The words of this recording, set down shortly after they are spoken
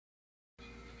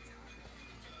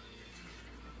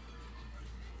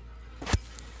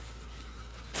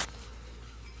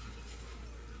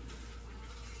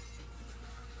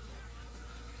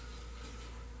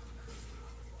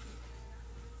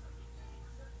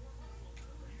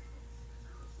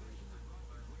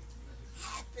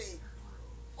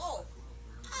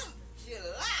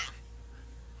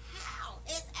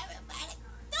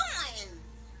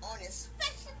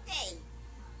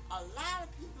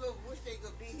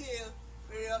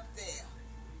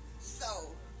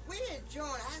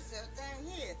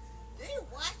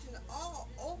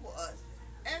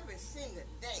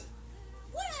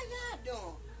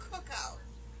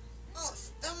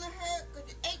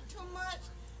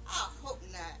I hope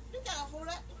not. You got a whole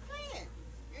lot to plan.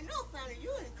 You know, family,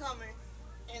 you ain't coming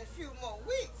in a few more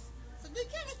weeks. So they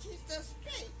gotta keep stuff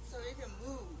straight so they can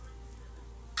move.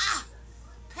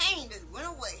 Pain just went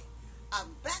away. I'm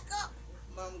back up,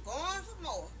 but I'm going for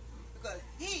more. Because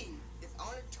he is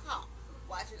on the top,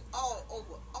 watching all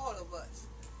over all of us.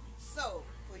 So,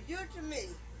 for you to me,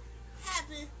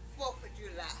 happy 4th of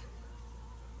July.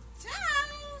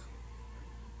 Ciao!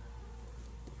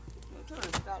 I'm trying to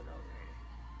stop already.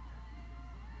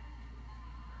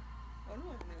 Oh,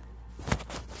 no, it's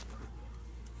not.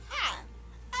 Hi,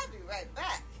 I'll be right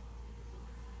back.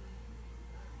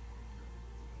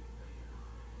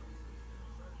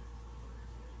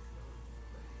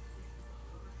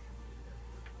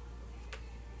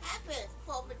 Happy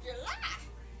 4th of July.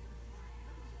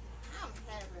 I'm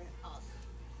having a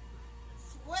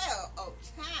swell of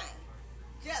time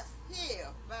just here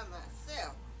by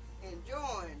myself,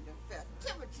 enjoying the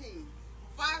festivities.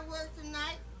 Fireworks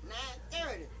tonight,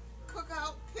 9:30.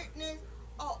 Cookout, picnics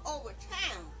all over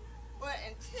town. But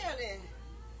until then,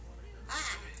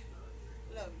 I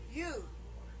love you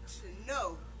to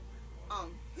know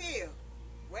I'm here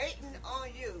waiting on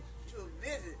you to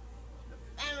visit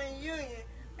the family reunion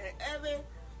and every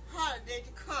holiday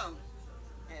to come.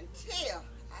 Until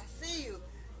I see you,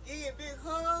 give you a big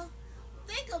hug.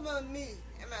 Think about me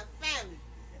and my family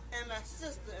and my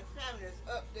sister and family is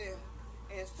up there,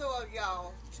 and so are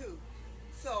y'all too.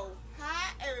 So,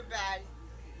 hi everybody.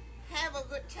 Have a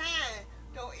good time.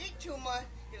 Don't eat too much.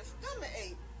 Get a stomach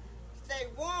ache. Stay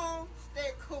warm,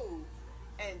 stay cool,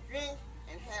 and drink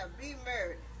and be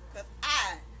merry. Because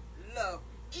I